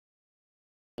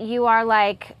you are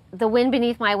like the wind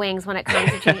beneath my wings when it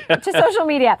comes to social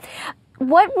media.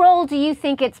 What role do you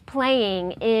think it's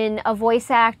playing in a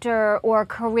voice actor or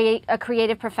a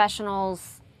creative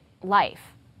professional's life?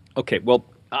 Okay, well,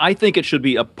 I think it should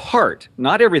be a part,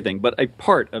 not everything, but a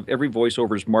part of every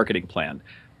voiceover's marketing plan.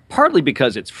 Partly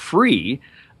because it's free,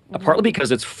 partly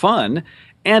because it's fun,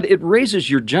 and it raises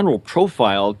your general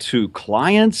profile to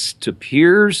clients, to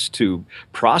peers, to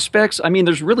prospects. I mean,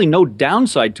 there's really no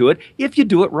downside to it if you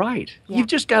do it right. Yeah. You've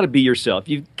just got to be yourself.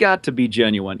 You've got to be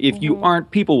genuine. If you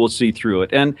aren't, people will see through it.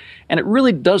 And it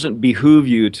really doesn't behoove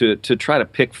you to try to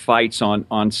pick fights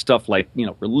on stuff like, you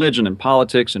know, religion and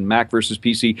politics and Mac versus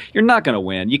PC. You're not going to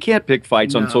win. You can't pick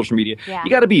fights on social media. Yeah. You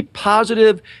got to be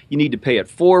positive. You need to pay it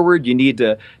forward. You need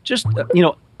to just, you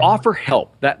know, offer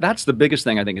help. That's the biggest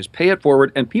thing, I think, is pay it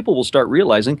forward, and people will start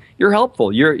realizing you're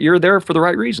helpful. You're there for the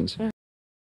right reasons.